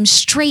 addressing them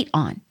straight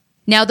on.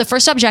 Now, the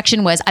first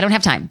objection was, I don't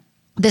have time.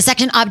 The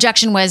second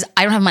objection was,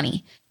 I don't have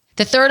money.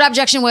 The third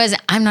objection was,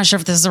 I'm not sure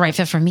if this is the right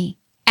fit for me.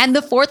 And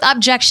the fourth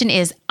objection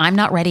is, I'm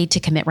not ready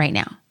to commit right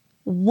now.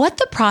 What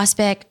the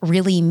prospect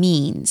really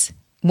means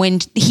when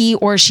he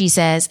or she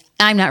says,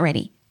 I'm not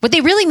ready, what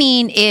they really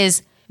mean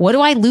is, what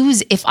do I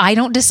lose if I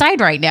don't decide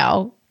right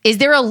now? Is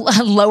there a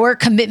lower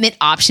commitment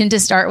option to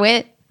start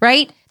with,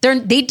 right?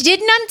 They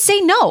did not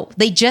say no.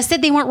 They just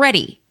said they weren't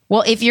ready.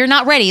 Well, if you're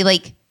not ready,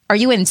 are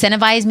you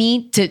incentivize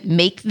me to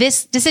make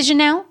this decision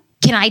now?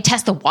 Can I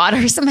test the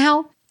water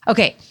somehow?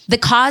 Okay, the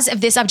cause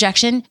of this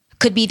objection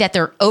could be that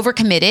they're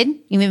overcommitted.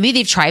 Maybe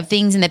they've tried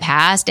things in the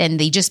past and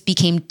they just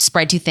became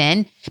spread too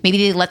thin. Maybe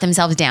they let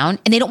themselves down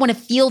and they don't want to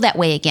feel that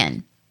way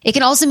again. It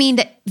can also mean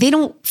that they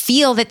don't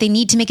feel that they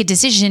need to make a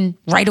decision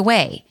right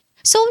away.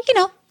 So,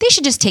 they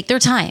should just take their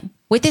time.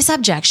 With this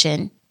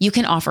objection, you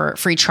can offer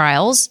free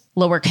trials,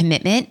 lower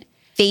commitment,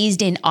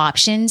 phased in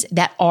options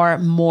that are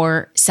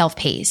more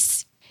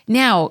self-paced.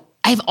 Now,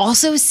 I've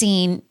also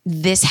seen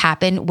this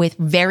happen with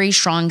very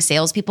strong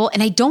salespeople,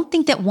 and I don't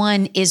think that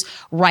one is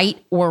right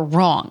or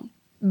wrong.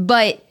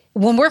 But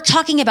when we're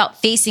talking about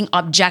facing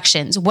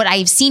objections, what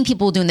I've seen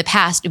people do in the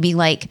past would be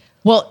like,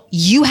 well,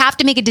 you have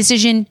to make a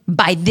decision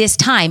by this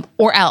time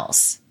or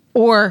else.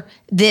 Or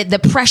the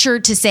pressure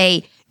to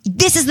say,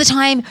 this is the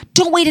time,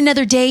 don't wait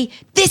another day,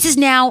 this is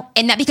now.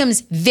 And that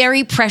becomes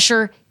very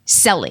pressure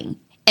selling.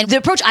 And the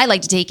approach I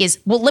like to take is,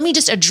 well, let me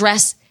just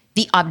address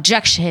the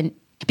objection,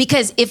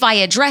 because if I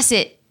address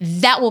it,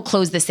 that will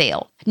close the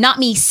sale, not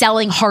me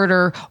selling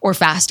harder or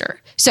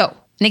faster. So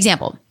an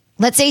example,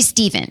 let's say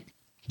Steven,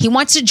 he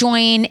wants to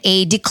join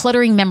a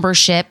decluttering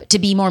membership to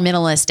be more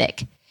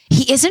minimalistic.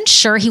 He isn't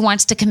sure he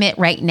wants to commit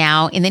right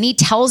now, and then he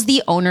tells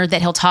the owner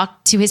that he'll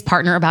talk to his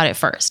partner about it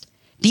first.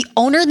 The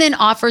owner then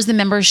offers the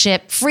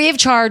membership free of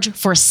charge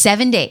for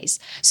 7 days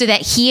so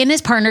that he and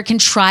his partner can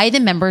try the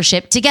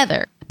membership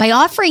together. By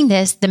offering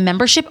this, the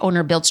membership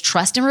owner builds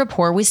trust and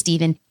rapport with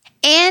Steven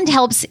and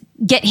helps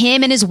get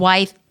him and his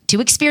wife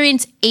to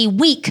experience a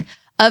week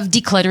of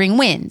decluttering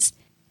wins.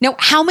 Now,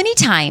 how many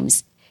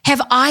times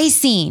have I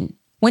seen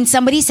when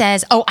somebody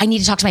says, oh, I need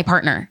to talk to my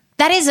partner?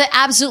 That is an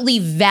absolutely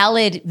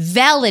valid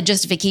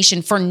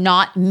justification for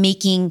not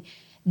making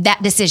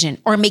that decision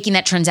or making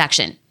that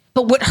transaction.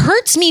 But what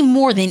hurts me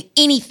more than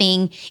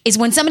anything is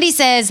when somebody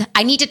says,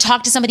 I need to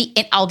talk to somebody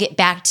and I'll get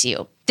back to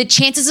you. The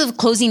chances of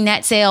closing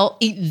that sale,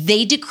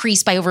 they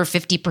decrease by over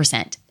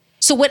 50%.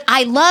 So what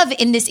I love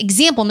in this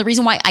example, and the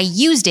reason why I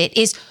used it,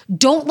 is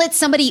don't let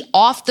somebody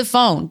off the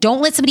phone.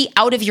 Don't let somebody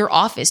out of your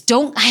office.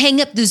 Don't hang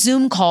up the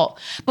Zoom call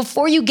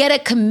before you get a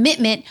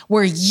commitment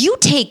where you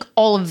take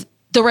all of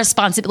the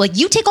responsibility,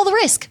 you take all the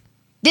risk.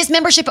 This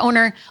membership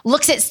owner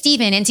looks at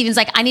Steven and Steven's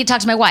like, I need to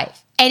talk to my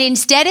wife. And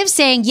instead of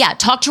saying, yeah,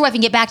 talk to your wife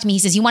and get back to me, he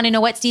says, you want to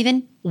know what,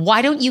 Steven?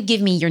 Why don't you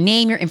give me your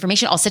name, your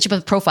information? I'll set you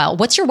up a profile.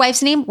 What's your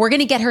wife's name? We're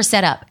going to get her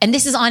set up. And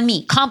this is on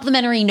me.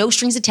 Complimentary, no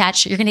strings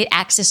attached. You're going to get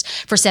access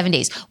for 7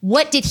 days.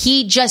 What did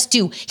he just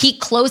do? He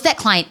closed that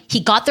client. He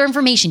got their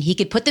information. He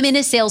could put them in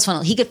his sales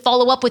funnel. He could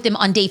follow up with them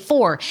on day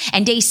 4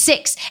 and day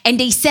 6 and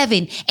day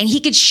 7. And he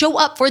could show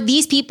up for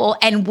these people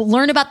and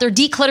learn about their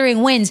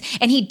decluttering wins.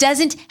 And he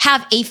doesn't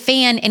have a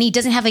fan and he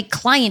doesn't have a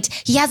client.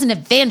 He has an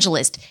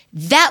evangelist.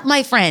 That,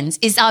 my friends,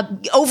 is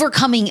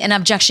overcoming an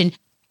objection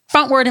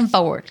frontward and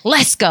forward.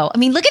 Let's go. I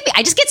mean, look at me.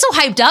 I just get so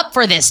hyped up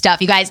for this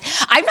stuff, you guys.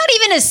 I'm not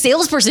even a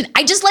salesperson.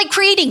 I just like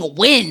creating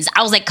wins.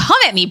 I was like, come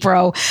at me,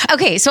 bro.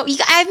 Okay, so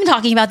I've been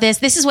talking about this.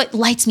 This is what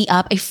lights me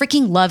up. I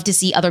freaking love to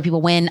see other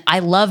people win. I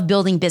love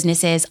building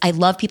businesses. I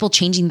love people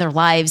changing their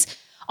lives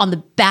on the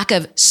back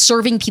of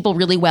serving people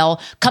really well,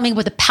 coming up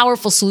with a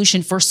powerful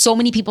solution for so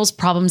many people's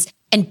problems,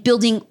 and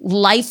building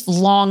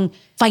lifelong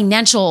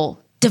financial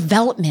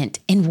development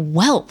and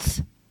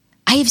wealth.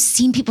 I have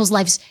seen people's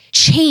lives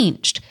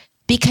changed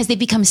because they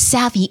become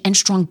savvy and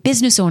strong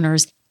business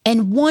owners.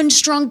 And one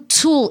strong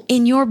tool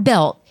in your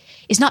belt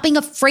is not being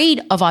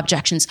afraid of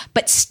objections,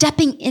 but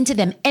stepping into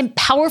them and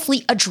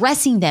powerfully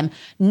addressing them,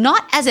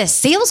 not as a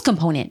sales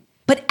component,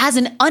 but as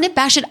an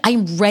unabashed,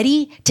 I'm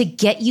ready to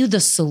get you the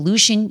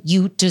solution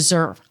you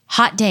deserve.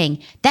 Hot dang,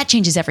 that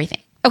changes everything.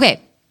 Okay,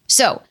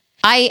 so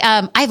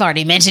I've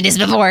already mentioned this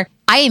before.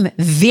 I am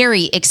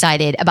very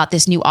excited about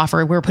this new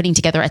offer we're putting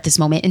together at this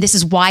moment. And this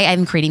is why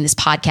I'm creating this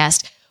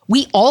podcast.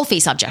 We all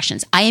face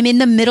objections. I am in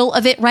the middle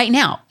of it right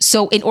now.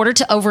 So in order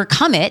to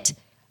overcome it,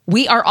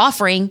 we are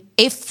offering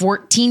a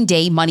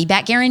 14-day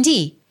money-back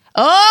guarantee.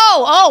 Do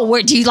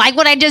you like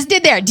what I just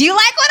did there? Do you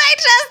like what I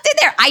just did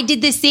there? I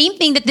did the same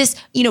thing that this,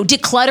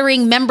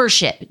 decluttering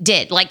membership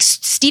did. Like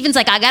Steven's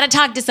like, I got to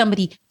talk to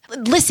somebody.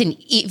 Listen,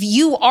 if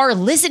you are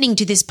listening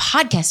to this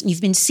podcast and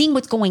you've been seeing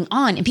what's going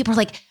on and people are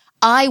like,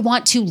 I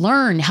want to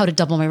learn how to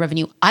double my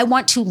revenue. I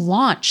want to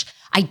launch.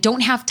 I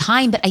don't have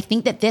time, but I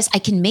think that I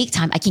can make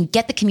time. I can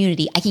get the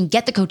community. I can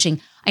get the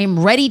coaching. I am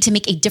ready to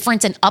make a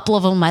difference and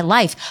up-level my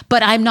life,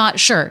 but I'm not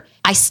sure.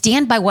 I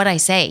stand by what I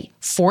say.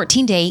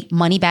 14-day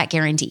money-back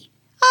guarantee.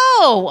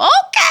 Oh,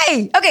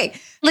 okay. Okay.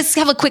 Let's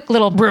have a quick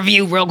little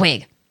review real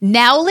quick.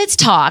 Now let's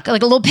talk,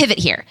 like a little pivot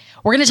here.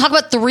 We're going to talk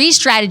about 3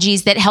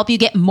 strategies that help you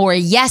get more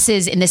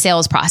yeses in the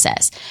sales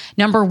process.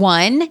 Number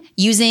 1,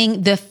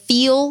 using the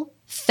feel,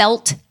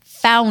 felt,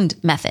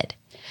 found method.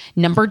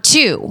 Number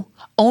 2,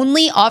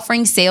 only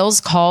offering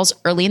sales calls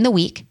early in the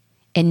week.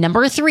 And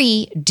number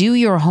 3, do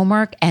your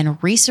homework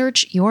and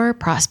research your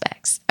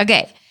prospects.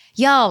 Okay,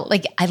 y'all,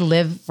 I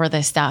live for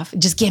this stuff.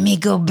 Just give me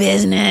good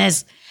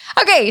business.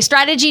 Okay,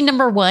 strategy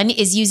number 1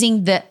 is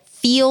using the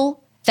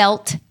feel,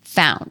 felt,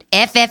 found,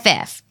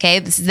 FFF. Okay,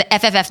 this is the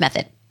FFF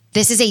method.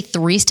 This is a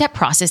 3-step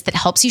process that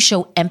helps you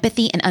show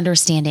empathy and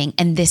understanding.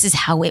 And this is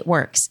how it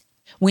works.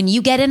 When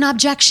you get an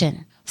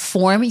objection,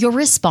 form your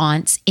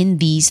response in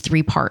these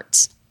 3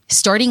 parts.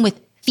 Starting with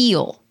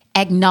feel,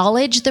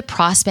 acknowledge the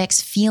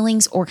prospect's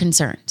feelings or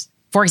concerns.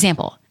 For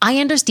example, I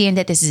understand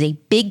that this is a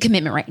big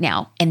commitment right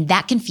now, and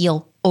that can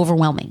feel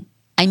overwhelming.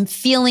 I'm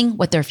feeling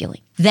what they're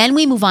feeling. Then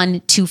we move on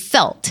to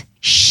felt.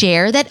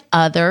 Share that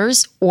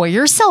others or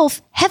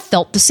yourself have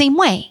felt the same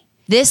way.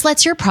 This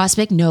lets your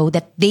prospect know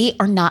that they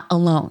are not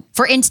alone.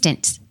 For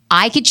instance,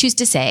 I could choose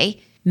to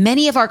say,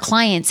 many of our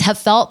clients have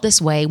felt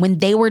this way when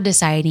they were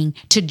deciding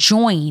to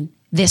join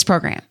this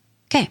program.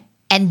 Okay.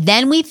 And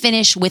then we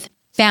finish with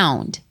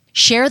found.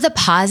 Share the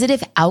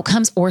positive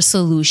outcomes or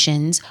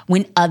solutions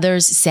when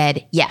others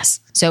said yes.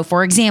 So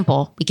for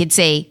example, we could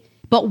say,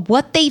 but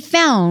what they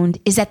found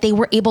is that they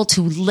were able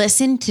to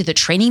listen to the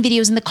training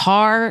videos in the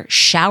car,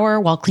 shower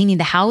while cleaning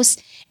the house,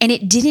 and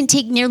it didn't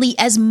take nearly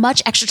as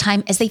much extra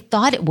time as they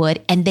thought it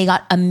would, and they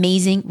got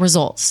amazing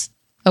results.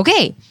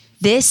 Okay,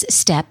 this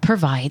step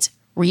provides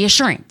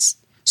reassurance.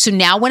 So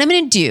now what I'm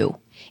going to do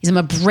is I'm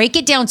going to break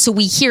it down so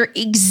we hear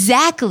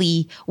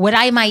exactly what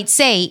I might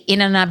say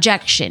in an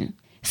objection.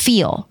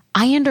 Feel,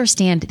 I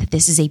understand that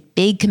this is a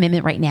big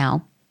commitment right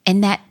now,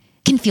 and that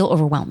can feel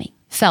overwhelming.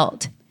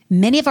 Felt,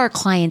 many of our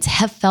clients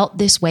have felt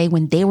this way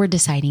when they were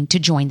deciding to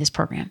join this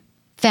program.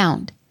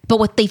 Found, but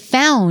what they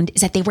found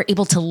is that they were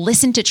able to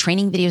listen to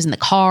training videos in the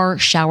car,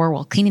 shower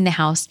while cleaning the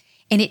house,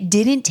 and it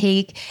didn't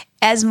take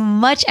as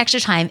much extra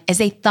time as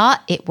they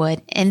thought it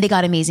would, and they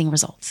got amazing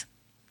results.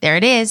 There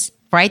it is,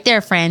 right there,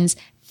 friends.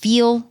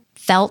 Feel,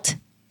 felt,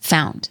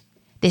 found.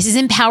 This is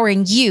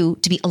empowering you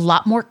to be a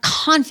lot more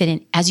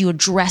confident as you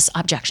address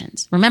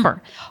objections.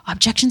 Remember,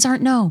 objections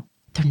aren't no.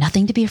 They're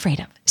nothing to be afraid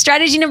of.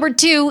 Strategy number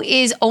 2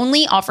 is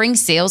only offering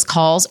sales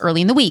calls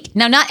early in the week.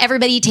 Now, not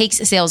everybody takes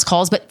sales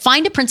calls, but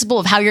find a principle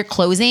of how you're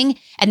closing,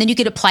 and then you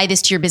could apply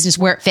this to your business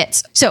where it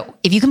fits. So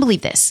if you can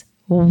believe this,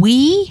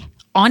 we,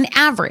 on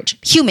average,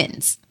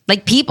 humans,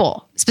 like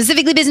people,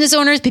 specifically business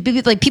owners,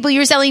 people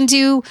you're selling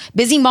to,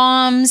 busy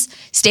moms,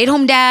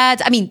 stay-at-home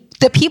dads. I mean,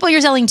 the people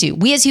you're selling to,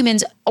 we as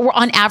humans,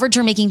 on average,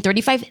 are making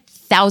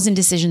 35,000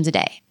 decisions a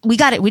day. We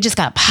just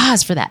got to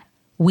pause for that.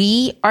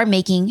 We are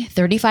making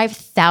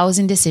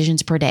 35,000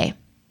 decisions per day.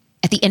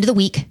 At the end of the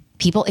week,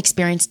 people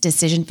experience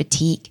decision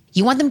fatigue.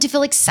 You want them to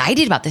feel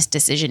excited about this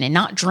decision and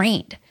not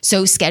drained.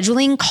 So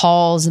scheduling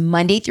calls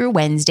Monday through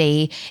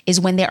Wednesday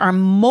is when they are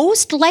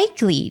most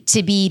likely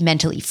to be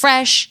mentally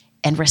fresh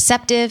and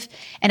receptive.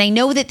 And I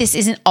know that this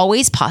isn't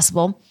always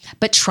possible,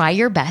 but try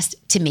your best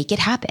to make it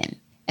happen.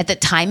 At the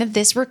time of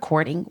this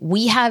recording,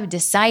 we have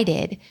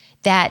decided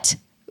that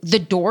the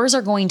doors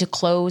are going to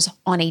close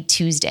on a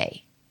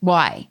Tuesday.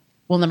 Why?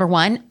 Well, number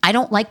 1, I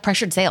don't like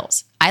pressured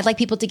sales. I like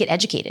people to get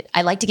educated.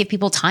 I like to give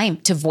people time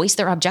to voice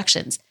their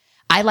objections.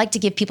 I like to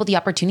give people the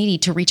opportunity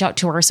to reach out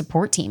to our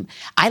support team.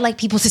 I like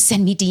people to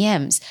send me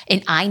DMs,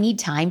 and I need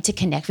time to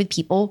connect with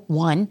people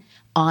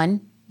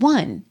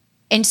one-on-one.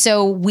 And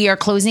so we are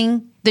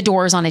closing the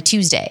doors on a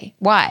Tuesday.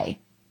 Why?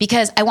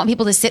 Because I want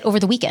people to sit over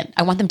the weekend.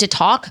 I want them to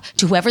talk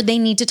to whoever they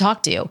need to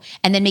talk to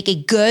and then make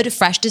a good,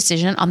 fresh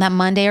decision on that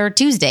Monday or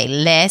Tuesday.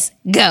 Let's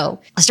go.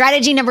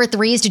 Strategy number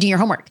 3 is to do your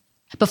homework.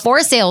 Before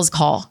a sales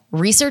call,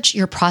 research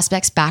your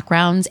prospects'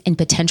 backgrounds and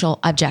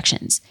potential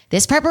objections.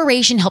 This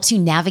preparation helps you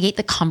navigate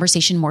the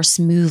conversation more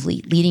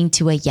smoothly, leading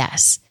to a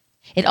yes.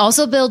 It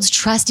also builds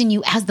trust in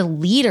you as the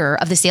leader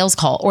of the sales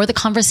call or the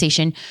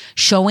conversation,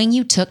 showing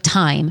you took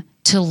time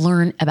to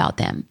learn about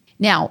them.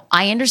 Now,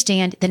 I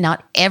understand that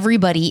not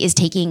everybody is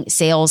taking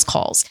sales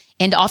calls.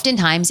 And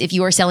oftentimes, if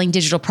you are selling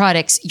digital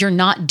products, you're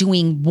not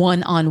doing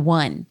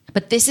one-on-one.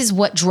 But this is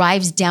what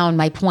drives down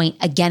my point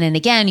again and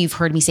again. You've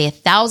heard me say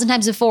 1,000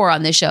 times before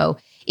on this show,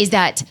 is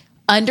that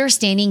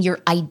understanding your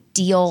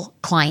ideal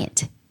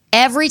client.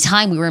 Every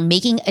time we were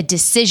making a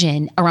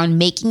decision around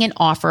making an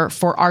offer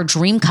for our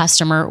dream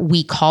customer,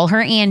 we call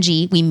her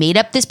Angie. We made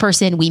up this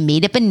person. We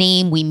made up a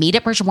name. We made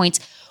up pressure points.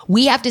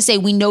 We have to say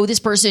we know this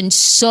person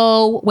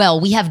so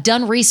well. We have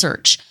done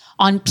research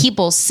on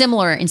people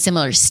in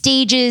similar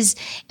stages,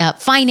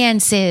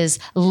 finances,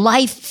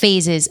 life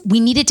phases. We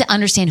needed to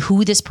understand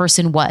who this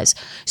person was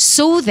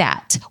so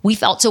that we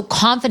felt so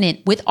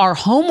confident with our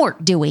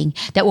homework doing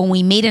that when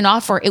we made an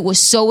offer, it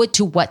was so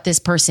to what this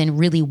person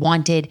really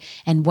wanted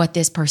and what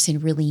this person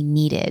really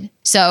needed.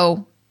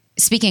 So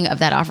speaking of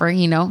that offer,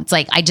 it's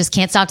like, I just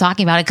can't stop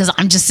talking about it because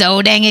I'm just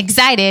so dang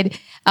excited.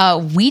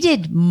 We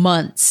did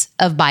months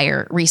of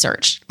buyer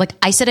research. Like,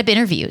 I set up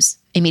interviews.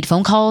 I made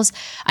phone calls.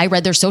 I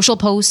read their social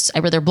posts. I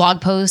read their blog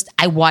posts.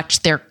 I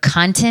watched their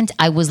content.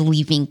 I was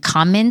leaving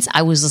comments.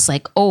 I was just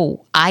like,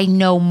 oh, I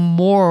know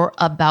more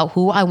about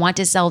who I want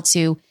to sell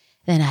to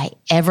than I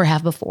ever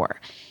have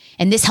before.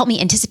 And this helped me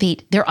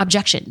anticipate their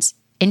objections.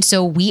 And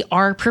so we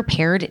are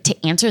prepared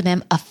to answer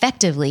them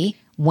effectively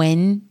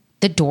when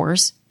the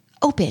doors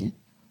open.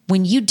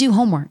 When you do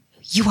homework,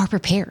 you are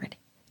prepared.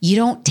 You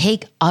don't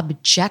take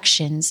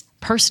objections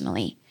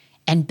personally.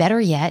 And better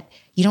yet,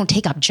 you don't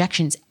take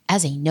objections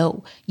as a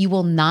no. You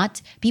will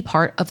not be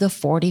part of the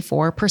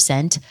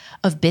 44%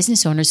 of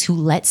business owners who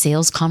let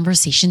sales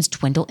conversations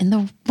dwindle in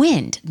the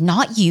wind.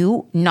 Not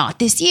you, not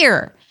this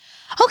year.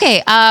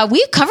 Okay,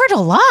 we've covered a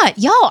lot.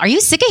 Y'all, are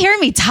you sick of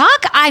hearing me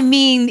talk? I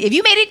mean, if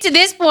you made it to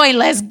this point,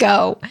 let's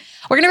go.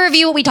 We're going to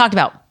review what we talked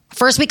about.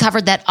 First, we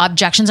covered that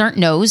objections aren't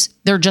no's,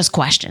 they're just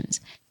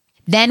questions.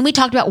 Then we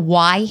talked about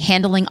why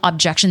handling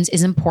objections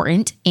is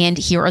important, and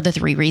here are the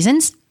 3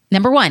 reasons.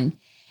 Number 1,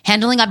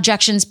 handling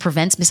objections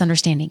prevents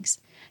misunderstandings.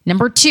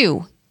 Number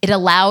 2, it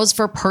allows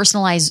for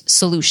personalized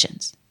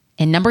solutions.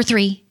 And number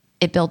 3,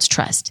 it builds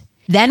trust.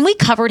 Then we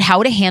covered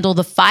how to handle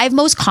the 5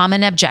 most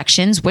common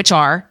objections, which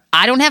are,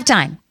 I don't have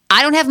time,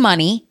 I don't have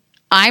money,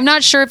 I'm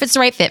not sure if it's the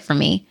right fit for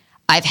me,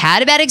 I've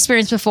had a bad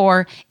experience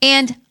before,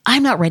 and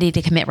I'm not ready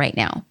to commit right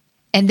now.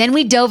 And then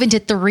we dove into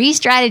 3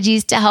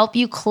 strategies to help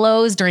you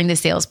close during the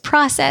sales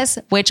process,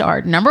 which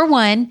are number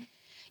 1,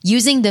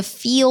 using the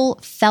feel,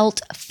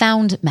 felt,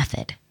 found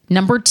method.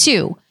 Number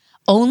 2,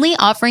 only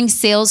offering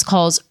sales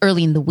calls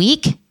early in the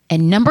week.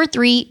 And number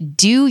 3,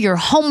 do your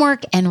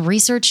homework and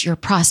research your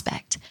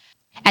prospect.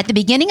 At the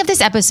beginning of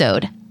this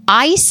episode,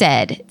 I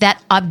said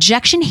that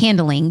objection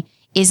handling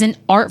is an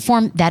art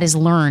form that is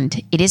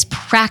learned. It is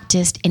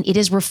practiced and it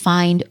is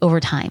refined over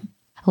time.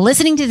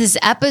 Listening to this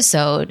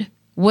episode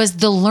was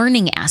the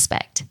learning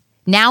aspect.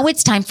 Now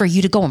it's time for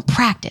you to go and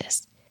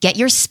practice. Get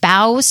your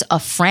spouse, a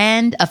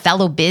friend, a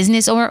fellow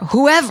business owner,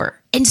 whoever,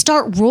 and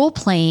start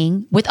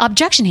role-playing with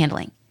objection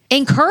handling.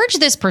 Encourage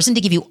this person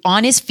to give you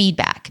honest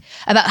feedback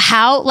about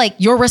how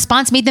your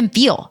response made them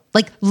feel.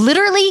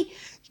 Literally,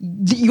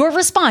 your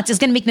response is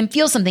going to make them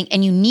feel something,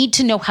 and you need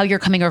to know how you're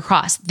coming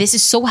across. This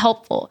is so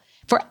helpful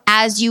for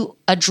as you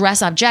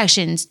address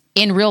objections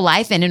in real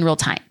life and in real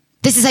time.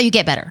 This is how you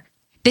get better.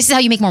 This is how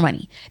you make more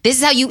money. This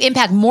is how you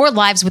impact more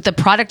lives with the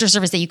product or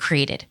service that you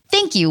created.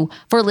 Thank you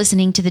for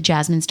listening to The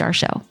Jasmine Star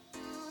Show.